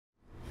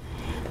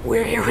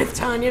We're here with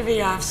Tanya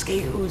Vyhovsky,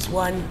 who's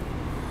won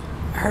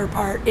her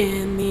part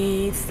in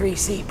the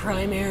 3-seat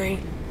primary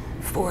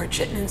for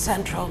Chittenden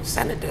Central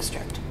Senate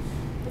District,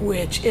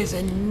 which is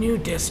a new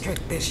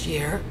district this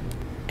year,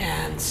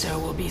 and so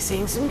we'll be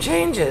seeing some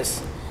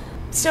changes.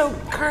 So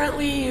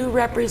currently you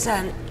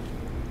represent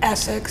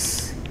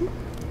Essex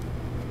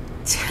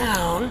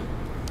town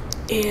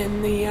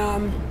in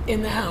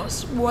the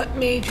House. What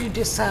made you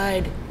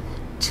decide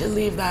to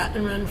leave that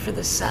and run for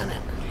the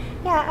Senate?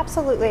 Yeah,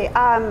 absolutely.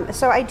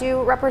 So I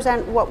do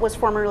represent what was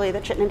formerly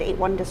the Chittenden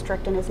 8-1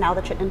 district and is now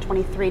the Chittenden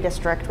 23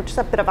 district, which is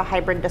a bit of a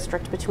hybrid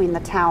district between the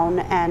town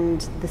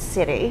and the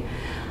city.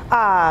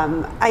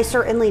 I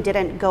certainly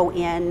didn't go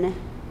in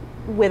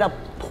with a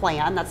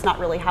plan. That's not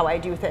really how I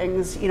do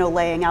things,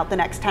 laying out the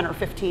next 10 or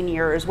 15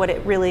 years. What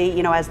it really,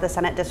 as the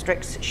Senate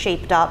districts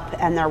shaped up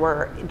and there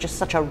were just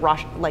such a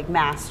rush, like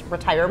mass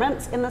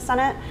retirements in the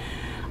Senate,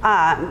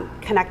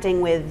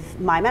 connecting with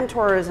my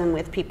mentors and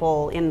with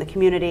people in the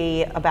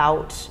community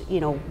about,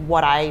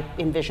 what I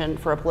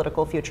envisioned for a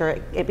political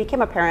future, it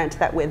became apparent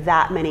that with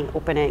that many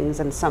openings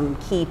and some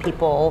key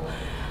people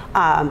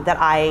that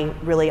I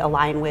really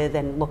align with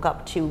and look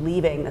up to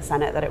leaving the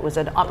Senate, that it was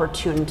an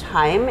opportune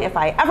time, if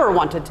I ever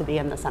wanted to be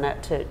in the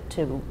Senate,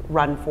 to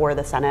run for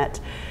the Senate.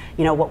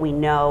 What we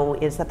know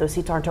is that those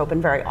seats aren't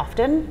open very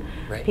often.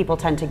 Right. People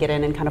tend to get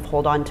in and kind of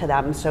hold on to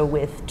them. So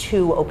with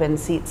 2 open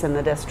seats in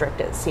the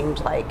district, it seemed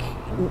like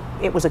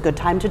it was a good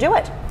time to do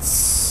it.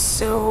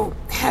 So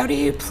how do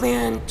you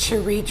plan to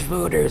reach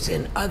voters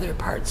in other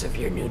parts of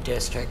your new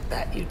district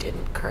that you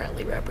didn't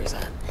currently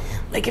represent?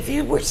 Like if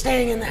you were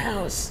staying in the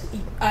House,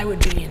 I would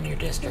be in your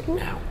district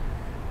now.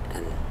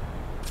 And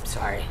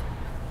sorry,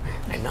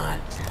 I'm not.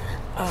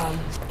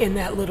 In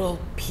that little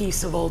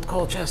piece of Old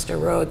Colchester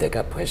Road that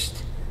got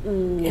pushed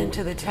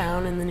into the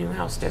town in the new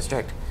House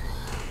district.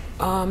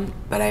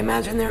 But I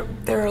imagine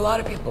there are a lot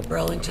of people,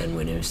 Burlington,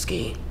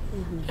 Winooski,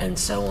 and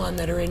so on,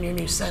 that are in your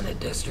new Senate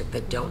district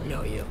that don't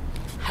know you.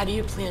 How do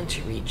you plan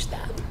to reach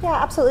them? Yeah,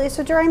 absolutely.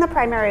 So during the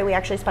primary, we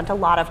actually spent a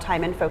lot of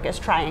time and focus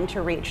trying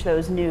to reach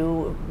those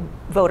new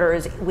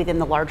voters within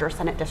the larger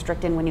Senate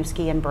district in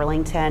Winooski and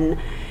Burlington.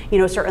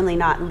 Certainly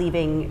not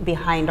leaving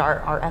behind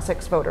our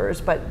Essex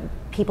voters, but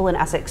people in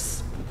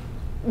Essex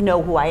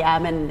know who I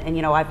am,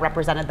 and I've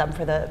represented them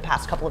for the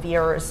past couple of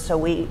years. So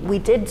we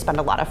did spend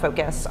a lot of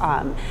focus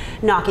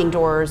knocking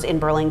doors in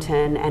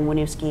Burlington and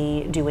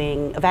Winooski,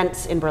 doing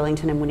events in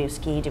Burlington and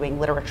Winooski, doing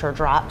literature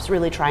drops,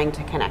 really trying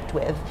to connect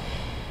with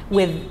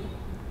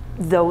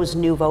those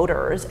new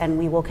voters, and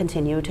we will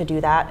continue to do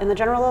that in the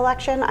general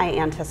election. I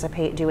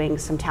anticipate doing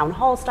some town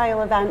hall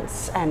style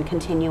events and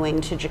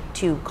continuing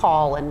to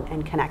call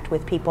and connect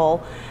with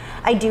people.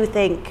 I do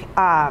think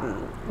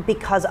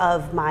because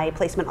of my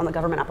placement on the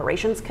Government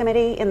Operations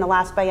Committee in the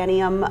last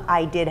biennium,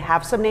 I did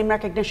have some name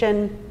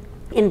recognition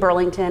in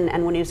Burlington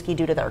and Winooski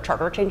due to their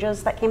charter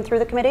changes that came through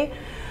the committee.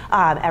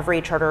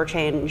 Every charter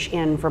change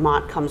in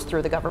Vermont comes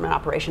through the Government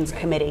Operations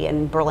Committee,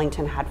 and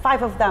Burlington had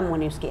 5 of them,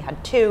 Winooski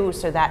had 2,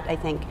 so that I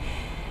think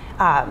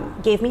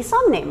gave me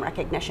some name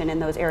recognition in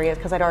those areas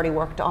because I'd already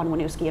worked on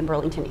Winooski and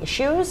Burlington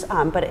issues.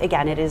 But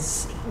again, it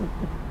is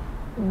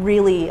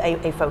really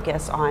a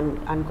focus on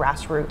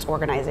grassroots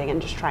organizing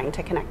and just trying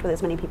to connect with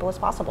as many people as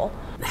possible.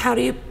 How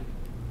do you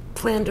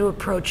plan to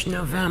approach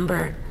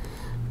November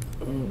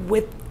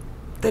with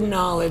the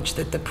knowledge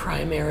that the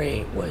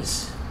primary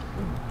was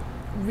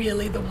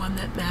really the one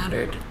that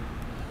mattered?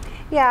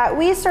 Yeah,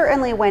 we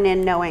certainly went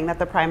in knowing that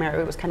the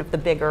primary was kind of the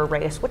bigger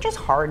race, which is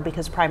hard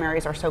because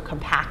primaries are so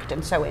compact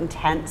and so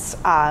intense.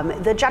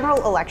 The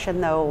general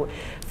election, though,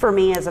 for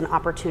me is an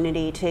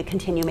opportunity to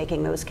continue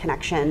making those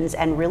connections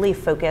and really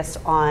focus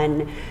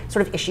on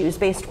sort of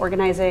issues-based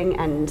organizing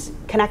and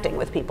connecting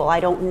with people. I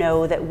don't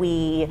know that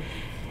we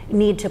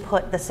need to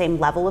put the same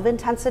level of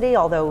intensity,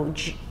 although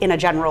in a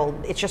general,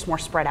 it's just more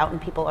spread out and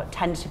people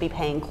tend to be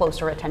paying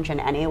closer attention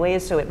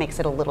anyways, so it makes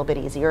it a little bit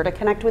easier to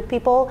connect with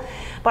people.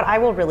 But I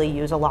will really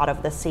use a lot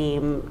of the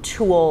same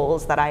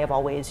tools that I have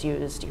always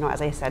used,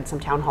 as I said, some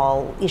town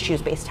hall,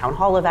 issues-based town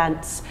hall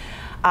events,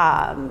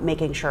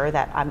 making sure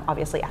that I'm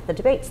obviously at the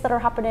debates that are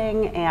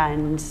happening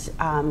and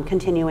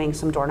continuing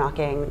some door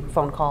knocking,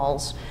 phone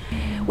calls.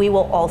 We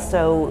will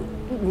also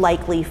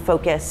likely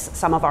focus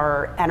some of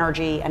our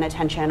energy and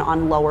attention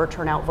on lower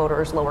turnout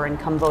voters, lower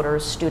income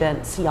voters,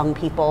 students, young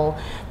people,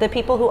 the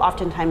people who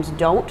oftentimes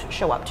don't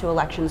show up to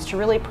elections, to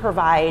really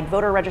provide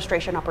voter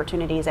registration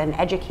opportunities and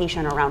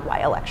education around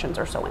why elections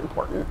are so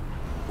important.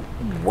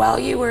 While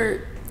you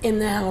were in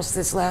the House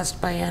this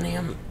last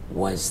biennium,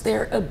 was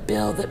there a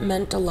bill that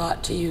meant a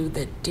lot to you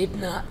that did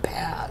not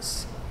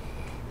pass?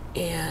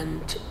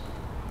 And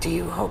do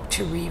you hope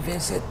to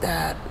revisit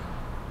that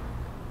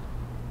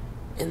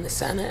in the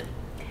Senate?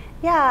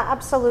 Yeah,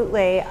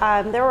 absolutely.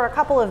 There were a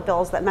couple of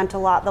bills that meant a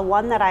lot. The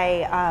one that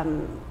I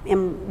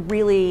am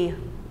really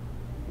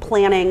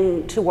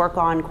planning to work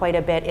on quite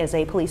a bit is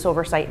a police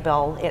oversight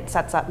bill. It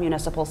sets up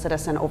municipal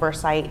citizen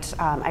oversight.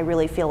 I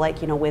really feel like,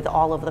 with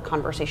all of the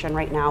conversation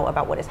right now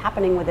about what is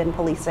happening within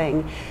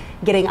policing,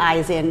 getting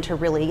eyes in to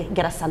really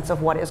get a sense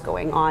of what is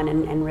going on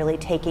and really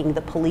taking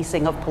the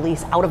policing of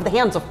police out of the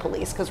hands of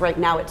police, because right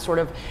now it's sort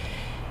of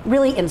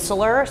really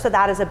insular. So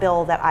that is a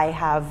bill that I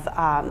have,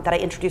 that I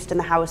introduced in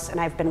the House, and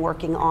I've been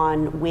working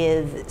on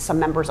with some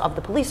members of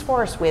the police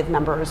force, with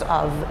members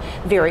of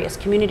various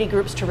community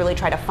groups to really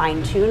try to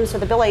fine tune. So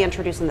the bill I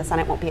introduced in the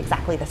Senate won't be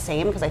exactly the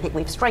same, because I think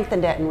we've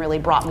strengthened it and really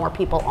brought more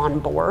people on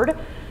board.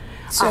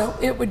 So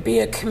it would be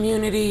a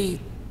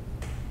community,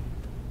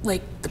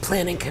 like the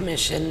Planning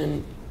Commission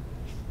and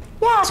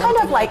yeah, kind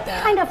of like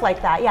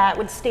that. Yeah, it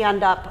would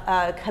stand up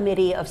a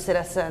committee of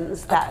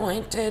citizens that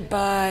appointed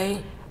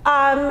by.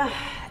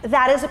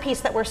 That is a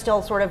piece that we're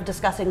still sort of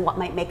discussing what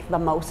might make the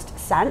most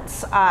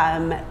sense.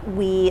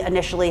 We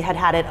initially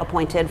had it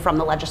appointed from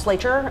the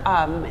legislature,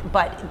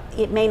 but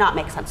it may not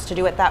make sense to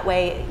do it that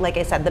way. Like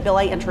I said, the bill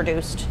I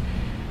introduced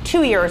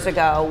 2 years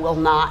ago will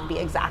not be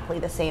exactly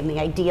the same.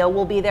 The idea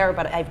will be there,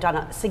 but I've done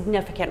a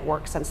significant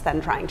work since then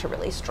trying to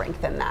really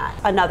strengthen that.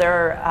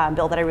 Another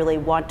bill that I really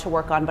want to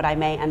work on, but I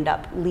may end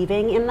up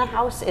leaving in the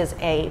House, is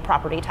a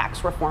property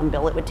tax reform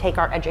bill. It would take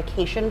our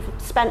education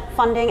spent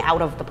funding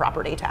out of the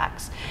property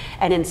tax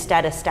and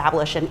instead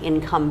establish an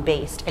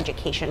income-based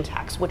education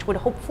tax, which would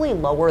hopefully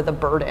lower the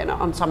burden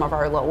on some of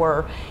our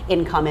lower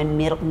income and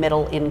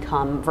middle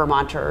income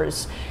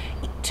Vermonters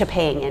to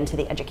paying into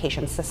the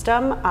education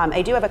system.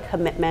 I do have a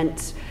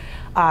commitment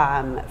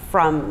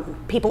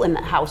from people in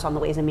the House on the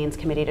Ways and Means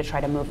Committee to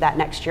try to move that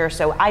next year.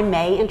 So I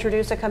may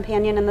introduce a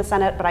companion in the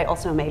Senate, but I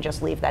also may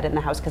just leave that in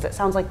the House, because it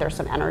sounds like there's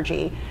some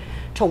energy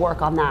to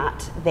work on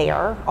that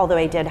there. Although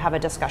I did have a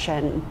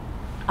discussion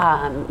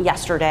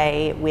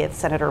yesterday with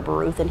Senator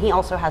Baruth, and he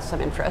also has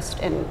some interest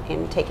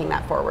in taking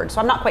that forward.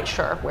 So I'm not quite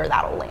sure where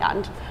that'll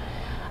land.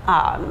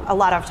 A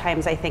lot of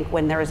times I think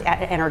when there's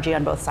energy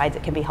on both sides,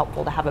 it can be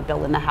helpful to have a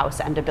bill in the House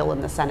and a bill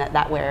in the Senate.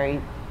 That way,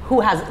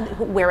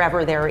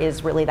 wherever there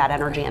is really that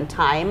energy and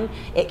time,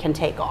 it can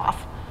take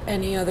off.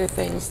 Any other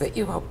things that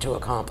you hope to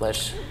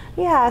accomplish?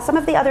 Yeah, some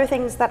of the other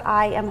things that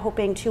I am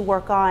hoping to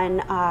work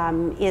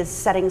on is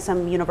setting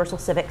some universal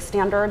civic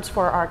standards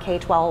for our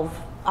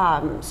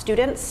K-12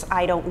 students.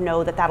 I don't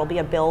know that that'll be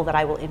a bill that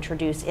I will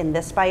introduce in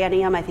this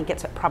biennium. I think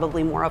it's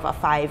probably more of a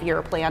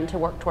 5-year plan to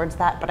work towards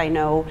that, but I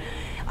know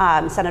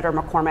Senator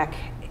McCormick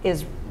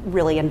is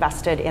really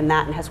invested in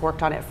that and has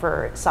worked on it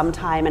for some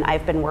time, and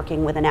I've been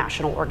working with a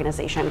national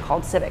organization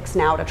called Civics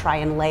Now to try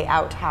and lay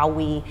out how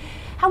we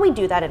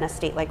do that in a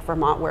state like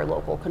Vermont, where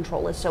local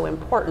control is so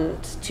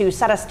important, to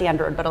set a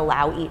standard but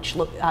allow each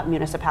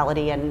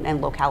municipality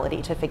and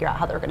locality to figure out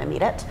how they're going to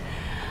meet it.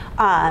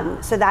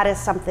 So that is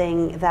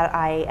something that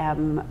I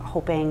am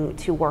hoping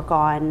to work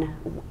on,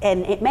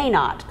 and it may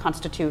not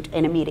constitute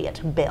an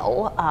immediate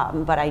bill,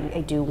 but I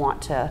do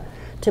want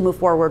to move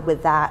forward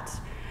with that.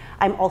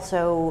 I'm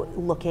also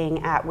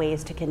looking at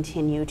ways to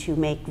continue to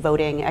make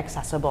voting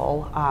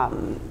accessible,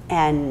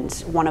 and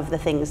one of the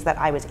things that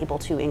I was able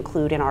to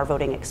include in our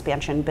voting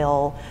expansion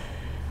bill,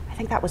 I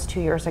think that was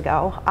 2 years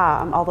ago,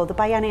 although the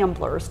biennium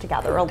blurs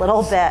together a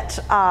little bit,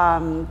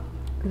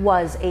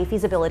 was a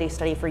feasibility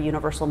study for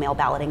universal mail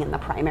balloting in the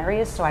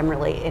primaries. So I'm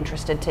really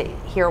interested to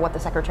hear what the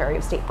Secretary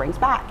of State brings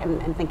back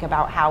and think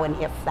about how and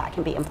if that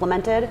can be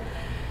implemented.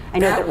 I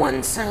know that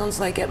one sounds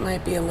like it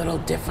might be a little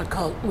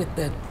difficult with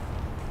the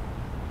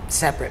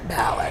separate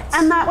ballots.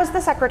 And that was the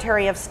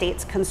Secretary of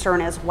State's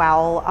concern as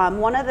well.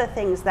 One of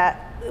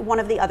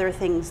the other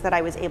things that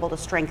I was able to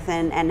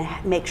strengthen and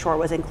make sure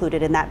was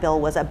included in that bill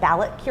was a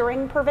ballot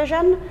curing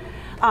provision.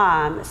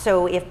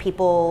 So if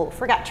people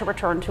forget to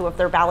return 2 of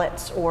their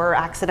ballots or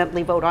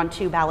accidentally vote on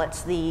 2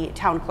 ballots, the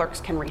town clerks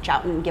can reach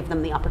out and give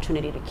them the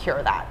opportunity to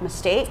cure that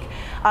mistake.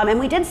 And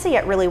we did see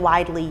it really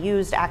widely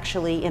used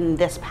actually in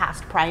this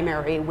past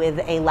primary, with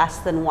a less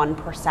than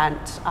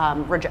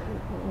 1%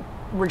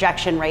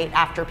 rejection rate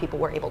after people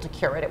were able to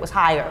cure it. It was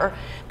higher,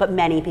 but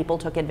many people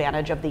took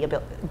advantage of the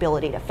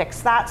ability to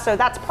fix that. So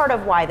that's part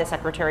of why the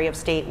Secretary of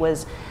State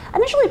was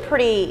initially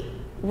pretty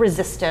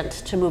resistant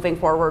to moving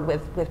forward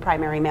with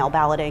primary mail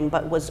balloting,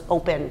 but was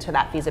open to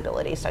that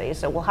feasibility study.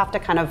 So we'll have to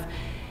kind of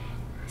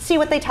see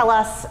what they tell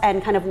us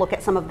and kind of look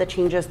at some of the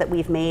changes that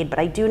we've made. But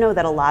I do know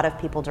that a lot of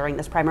people during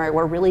this primary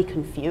were really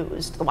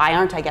confused. Why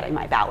aren't I getting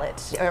my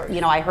ballot? Or,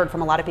 I heard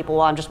from a lot of people,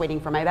 well, I'm just waiting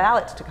for my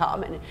ballots to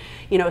come. And,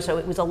 so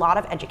it was a lot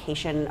of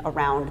education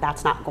around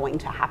that's not going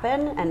to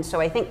happen. And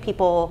so I think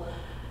people,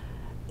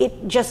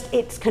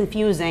 it's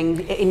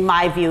confusing in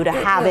my view to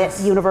have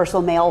it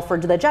universal mail for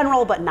the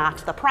general but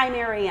not the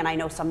primary, and I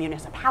know some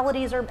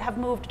municipalities have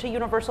moved to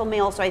universal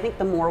mail, so I think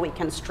the more we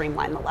can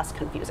streamline, the less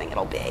confusing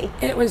it'll be.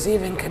 It was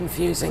even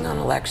confusing on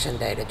election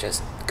day to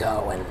just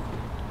go and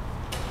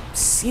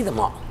see them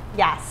all.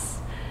 Yes.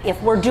 If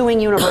we're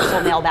doing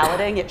universal mail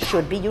balloting, it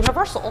should be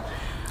universal.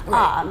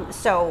 Right.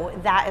 So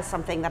that is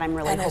something that I'm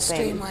really hoping. And as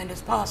streamlined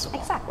as possible.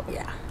 Exactly.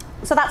 Yeah.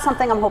 So that's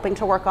something I'm hoping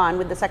to work on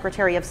with the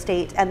Secretary of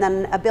State. And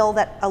then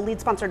a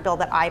lead-sponsored bill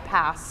that I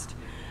passed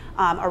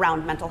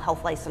around mental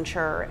health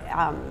licensure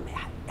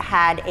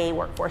had a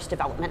workforce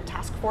development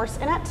task force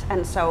in it,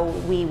 and so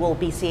we will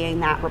be seeing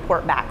that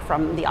report back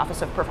from the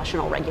Office of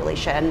Professional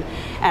Regulation,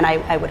 and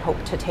I would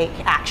hope to take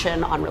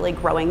action on really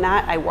growing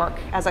that. I work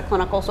as a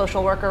clinical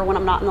social worker when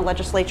I'm not in the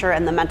legislature,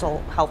 and the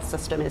mental health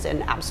system is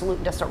in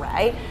absolute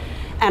disarray.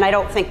 And I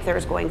don't think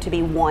there's going to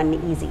be one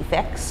easy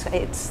fix.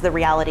 The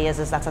reality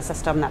is that's a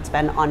system that's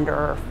been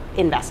under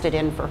invested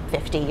in for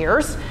 50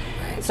 years.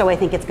 So I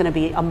think it's going to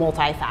be a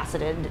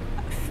multifaceted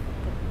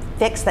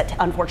fix that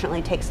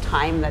unfortunately takes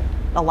time that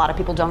a lot of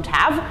people don't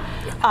have.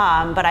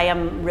 But I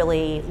am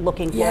really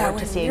looking forward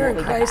to seeing what we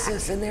get back. You're in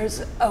crisis and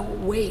there's a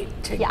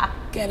wait to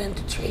get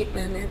into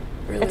treatment. It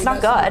really it's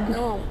not good.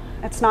 No.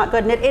 It's not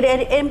good, and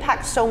it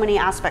impacts so many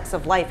aspects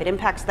of life. It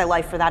impacts the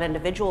life for that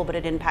individual, but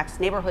it impacts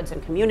neighborhoods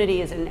and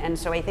communities, and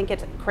so I think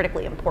it's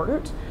critically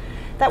important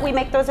that we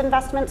make those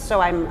investments.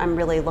 So I'm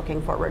really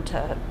looking forward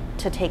to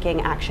taking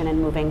action and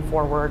moving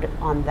forward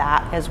on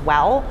that as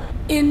well.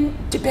 In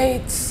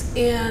debates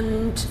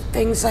and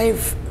things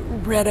I've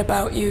read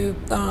about you,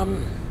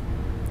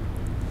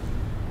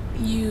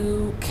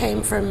 you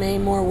came from a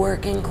more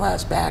working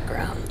class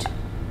background.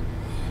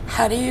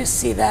 How do you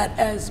see that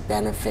as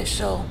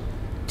beneficial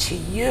to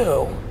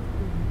you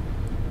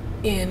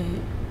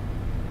in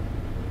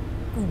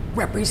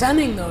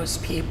representing those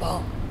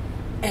people,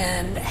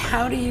 and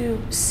how do you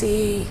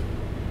see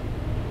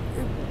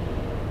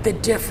the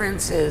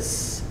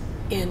differences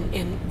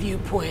in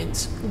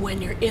viewpoints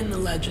when you're in the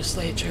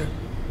legislature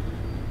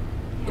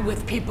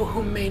with people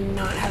who may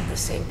not have the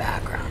same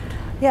background?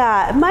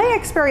 Yeah, my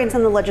experience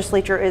in the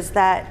legislature is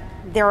that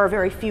there are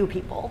very few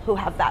people who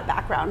have that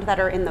background that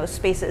are in those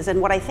spaces.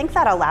 And what I think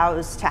that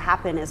allows to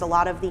happen is a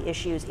lot of the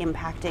issues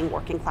impacting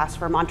working class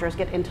Vermonters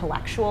get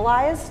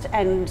intellectualized,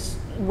 and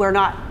we're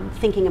not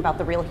thinking about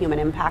the real human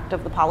impact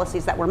of the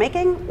policies that we're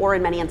making, or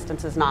in many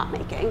instances not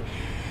making.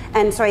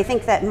 And so I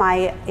think that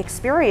my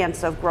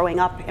experience of growing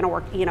up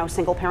in a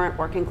single parent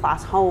working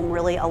class home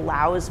really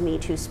allows me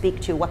to speak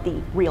to what the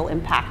real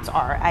impacts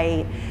are.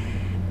 I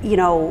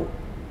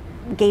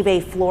gave a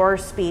floor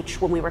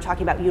speech when we were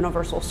talking about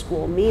universal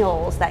school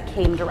meals that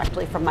came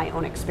directly from my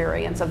own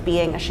experience of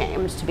being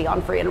ashamed to be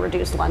on free and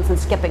reduced lunch and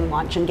skipping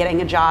lunch and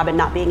getting a job and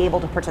not being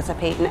able to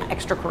participate in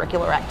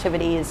extracurricular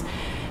activities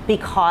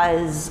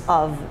because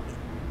of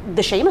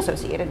the shame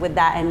associated with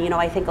that. And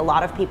I think a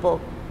lot of people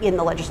in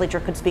the legislature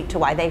could speak to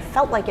why they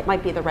felt like it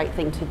might be the right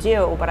thing to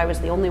do, but I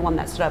was the only one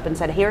that stood up and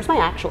said, here's my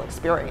actual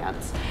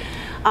experience.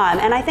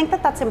 And I think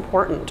that that's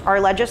important. Our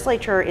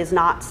legislature is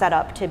not set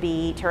up to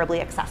be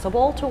terribly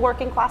accessible to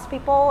working class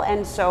people,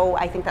 and so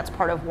I think that's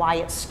part of why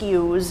it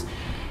skews,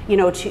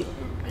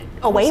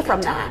 away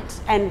from that.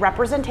 And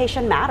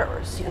representation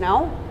matters,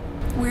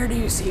 Where do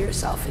you see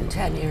yourself in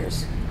 10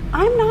 years?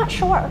 I'm not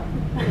sure.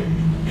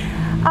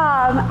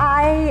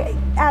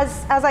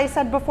 As I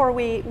said before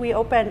we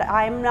opened,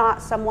 I'm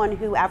not someone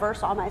who ever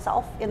saw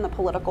myself in the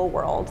political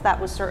world. That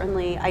was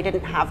certainly, I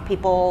didn't have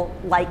people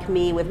like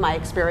me with my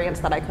experience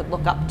that I could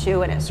look up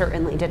to, and it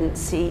certainly didn't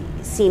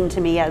seem to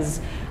me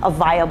as a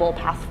viable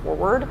path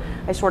forward.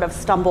 I sort of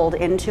stumbled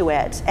into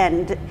it,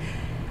 and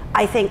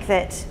I think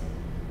that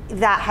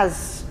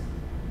has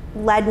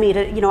led me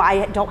to,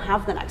 I don't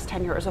have the next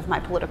 10 years of my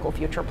political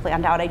future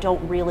planned out. I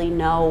don't really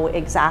know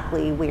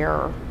exactly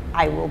where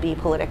I will be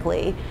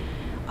politically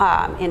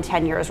in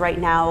 10 years. Right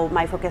now,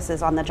 my focus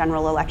is on the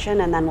general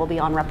election, and then we'll be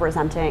on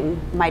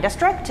representing my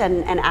district.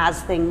 And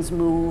as things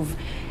move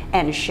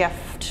and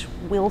shift,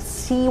 we'll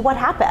see what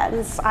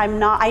happens.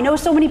 I know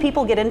so many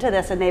people get into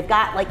this and they've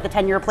got like the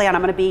 10-year plan.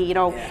 I'm going to be,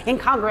 in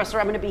Congress, or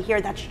I'm going to be here.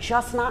 That's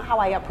just not how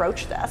I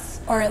approach this.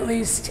 Or at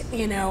least,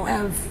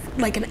 have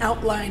like an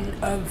outline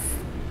of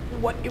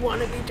what you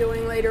want to be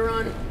doing later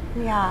on.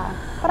 Yeah,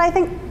 but I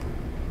think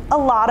a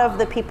lot of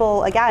the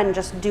people, again,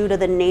 just due to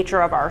the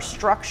nature of our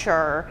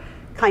structure,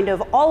 kind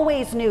of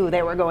always knew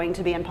they were going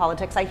to be in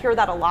politics. I hear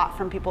that a lot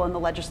from people in the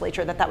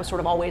legislature, that was sort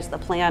of always the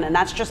plan, and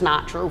that's just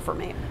not true for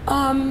me.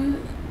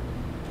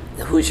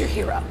 Who's your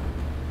hero?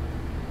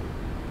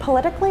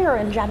 Politically or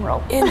in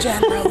general? In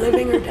general,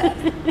 living or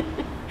dead?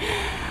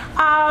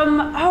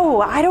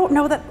 I don't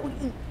know that.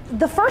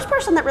 The first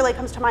person that really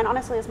comes to mind,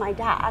 honestly, is my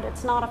dad.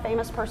 It's not a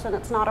famous person.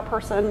 It's not a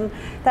person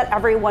that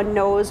everyone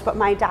knows, but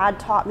my dad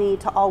taught me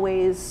to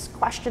always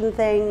question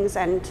things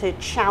and to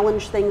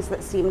challenge things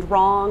that seemed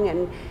wrong.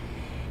 And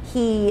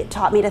he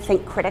taught me to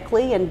think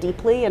critically and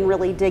deeply and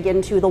really dig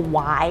into the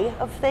why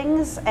of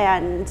things.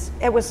 And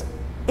it was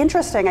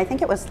interesting. I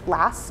think it was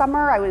last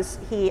summer,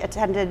 he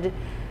attended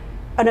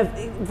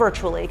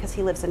virtually, because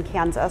he lives in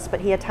Kansas,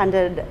 but he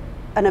attended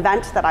an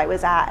event that I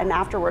was at, and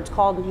afterwards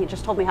called, and he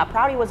just told me how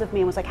proud he was of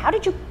me and was like, how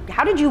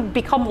did you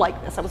become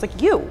like this? I was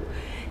like, you.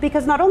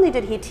 Because not only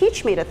did he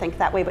teach me to think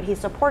that way, but he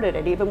supported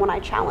it even when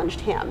I challenged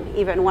him,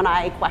 even when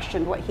I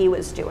questioned what he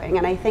was doing.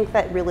 And I think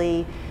that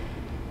really,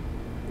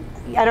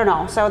 I don't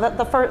know. So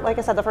like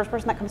I said, the first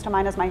person that comes to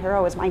mind as my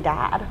hero is my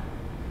dad.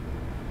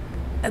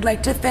 I'd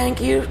like to thank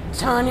you,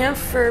 Tanya,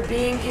 for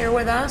being here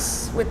with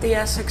us with the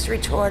Essex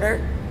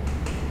Retorter,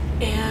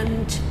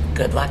 and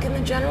good luck in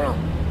the general.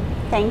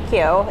 Thank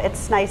you.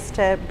 It's nice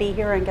to be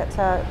here and get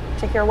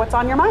to hear what's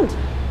on your mind.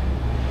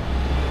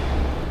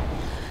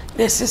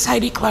 This is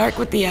Heidi Clark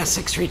with the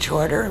Essex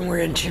Recorder, and we're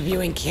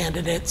interviewing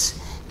candidates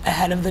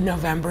ahead of the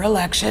November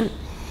election.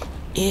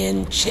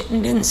 In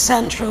Chittenden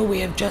Central, we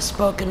have just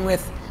spoken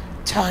with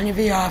Tanya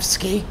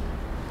Vyhovsky.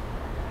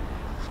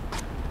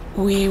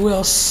 We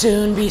will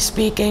soon be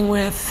speaking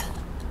with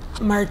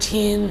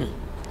Martine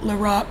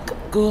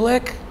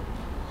Gulick,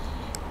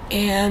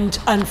 and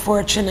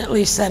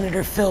unfortunately,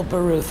 Senator Phill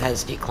Baruth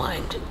has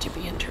declined to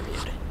be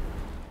interviewed.